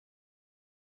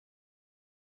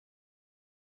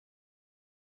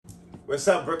What's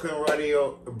up, Brooklyn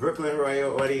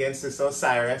Royal audience? It's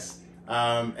Osiris.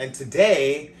 And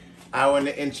today I want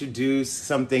to introduce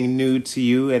something new to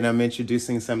you, and I'm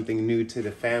introducing something new to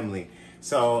the family.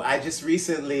 So I just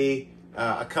recently,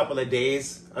 a couple of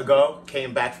days ago,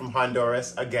 came back from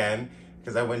Honduras again,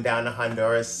 because I went down to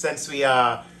Honduras. Since we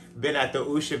been at the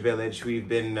Usha village, we've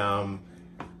been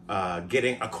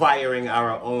acquiring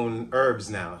our own herbs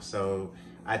now. So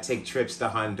I take trips to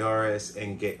Honduras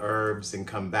and get herbs and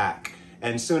come back.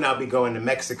 And soon I'll be going to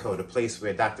Mexico, the place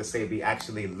where Dr. Sebi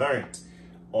actually learned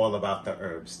all about the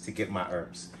herbs, to get my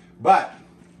herbs. But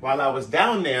while I was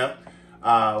down there,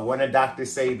 one of Dr.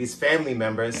 Sebi's family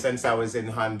members, since I was in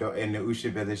the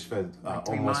Usha village for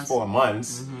almost 4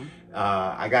 months,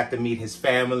 I got to meet his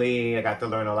family. I got to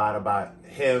learn a lot about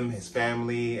him, his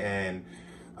family, and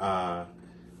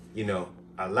you know,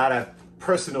 a lot of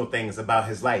personal things about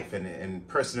his life and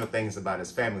personal things about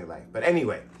his family life. But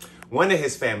anyway, one of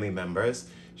his family members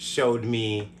showed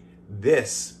me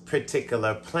this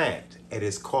particular plant. It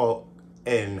is called,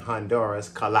 in Honduras,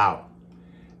 Carao.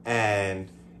 And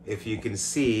if you can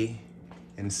see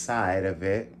inside of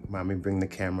it, mommy, bring the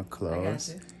camera close.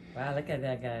 I got you. Wow, look at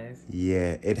that, guys.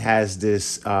 Yeah, it has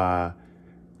this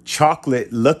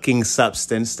chocolate looking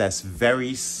substance that's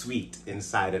very sweet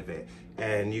inside of it.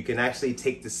 And you can actually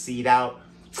take the seed out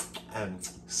and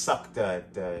suck the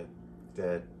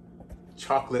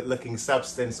chocolate looking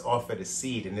substance off of the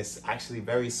seed, and it's actually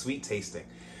very sweet tasting.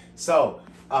 So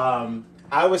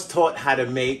I was taught how to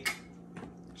make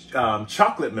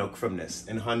chocolate milk from this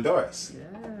in Honduras.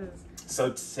 Yes.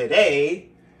 So today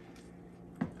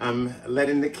I'm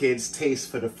letting the kids taste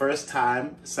for the first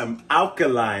time some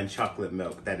alkaline chocolate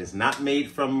milk that is not made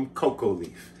from cocoa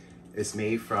leaf. It's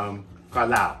made from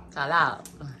Carao. Carao.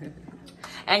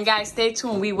 And guys, stay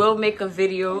tuned. We will make a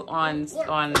video on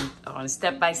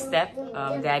step by step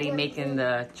Daddy making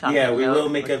the chocolate milk. Yeah, we will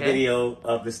make a video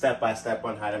of the step by step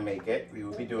on how to make it. We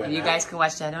will be doing that. You guys can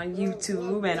watch that on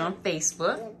YouTube and on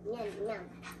Facebook.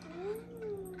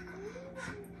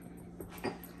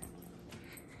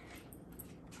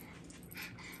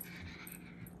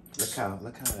 Look how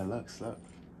it looks. Look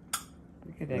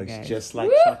at that, looks guys. just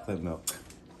like chocolate milk.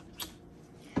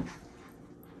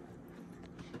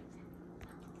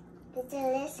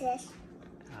 Delicious.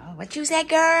 Oh, what you said,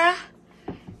 girl?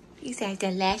 You said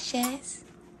delicious.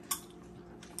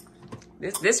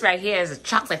 This right here is a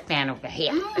chocolate fan over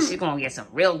here. She's gonna get some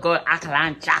real good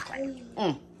alkaline chocolate.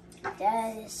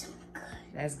 That is so good.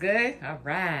 That's good? All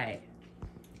right.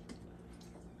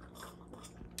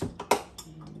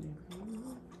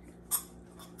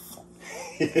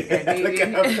 Look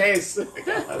at her face. Look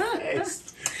at her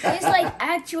face. It's like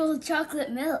actual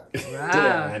chocolate milk. Wow.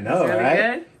 Yeah, I know, Really right?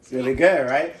 good? It's really good,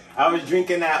 right? I was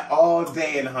drinking that all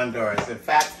day in Honduras. In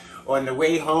fact, on the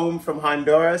way home from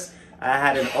Honduras, I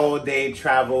had an all-day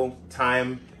travel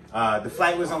time. The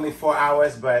flight was only 4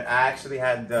 hours, but I actually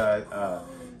had to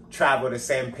travel to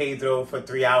San Pedro for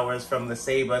 3 hours from La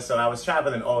Ceiba, so I was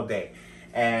traveling all day.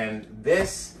 And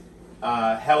this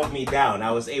held me down.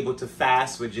 I was able to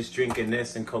fast with just drinking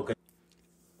this and coconut.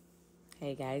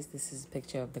 Hey guys, this is a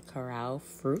picture of the Carao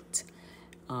fruit.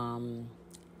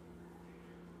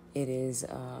 Its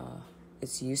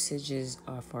usages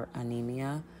are for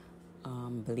anemia,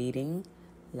 bleeding,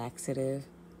 laxative,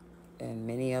 and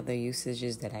many other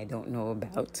usages that I don't know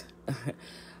about.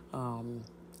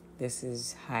 This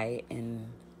is high in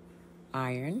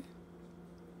iron.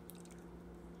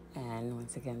 And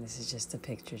once again, this is just a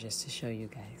picture just to show you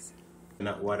guys.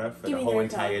 Nut water for the whole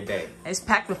entire day. It's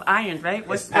packed with iron, right?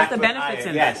 What's the benefits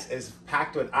in it? Yes, it's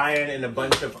packed with iron and a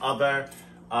bunch of other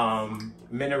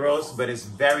minerals, but it's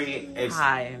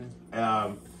high.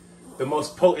 The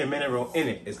most potent mineral in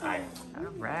it is iron. All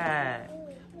right.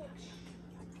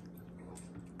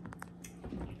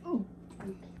 Oh,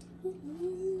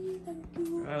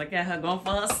 look at her going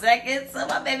for a second. So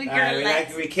my baby girl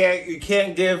you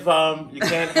can't give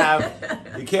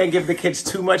the kids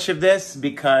too much of this,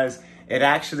 because it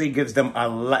actually gives them a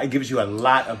lot. It gives you a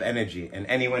lot of energy, and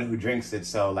anyone who drinks it.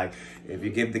 So, like, if you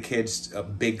give the kids a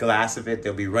big glass of it,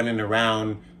 they'll be running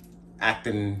around,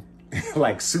 acting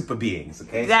like super beings.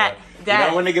 Okay, Dad, you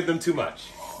don't want to give them too much.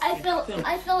 I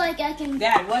feel like I can.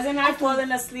 Dad, wasn't I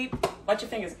falling asleep? Watch your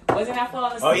fingers. Wasn't I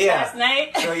falling asleep last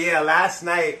night? So yeah, last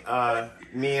night,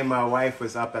 me and my wife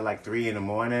was up at like 3 in the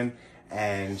morning.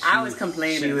 And I was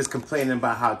complaining. She was complaining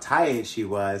about how tired she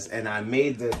was, and I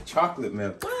made the chocolate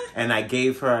milk, and I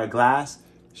gave her a glass.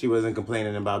 She wasn't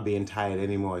complaining about being tired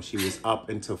anymore. She was up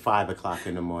until 5 o'clock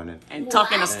in the morning. And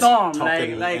talking a storm.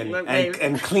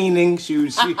 And cleaning.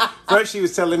 First she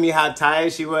was telling me how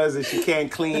tired she was and she can't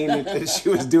clean. And she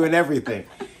was doing everything.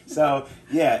 So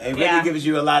yeah, it really gives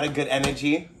you a lot of good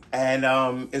energy, and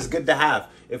it's good to have.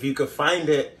 If you could find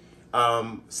it,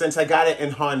 since I got it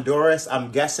in Honduras,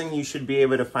 I'm guessing you should be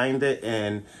able to find it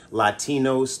in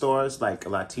Latino stores, like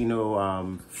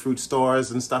Latino fruit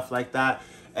stores and stuff like that.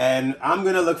 And I'm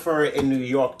gonna look for it in New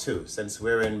York too, since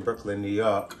we're in Brooklyn, New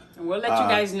York. And we'll let you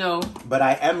guys know. But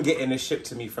I am getting it shipped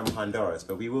to me from Honduras.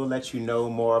 But we will let you know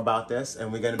more about this,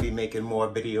 and we're gonna be making more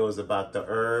videos about the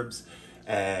herbs,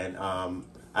 and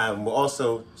we'll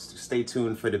also stay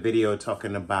tuned for the video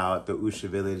talking about the Usha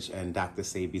village and Dr.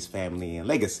 Sebi's family and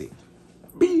legacy.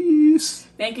 Peace.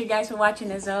 Thank you guys for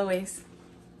watching as always.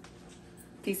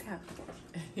 Peace out.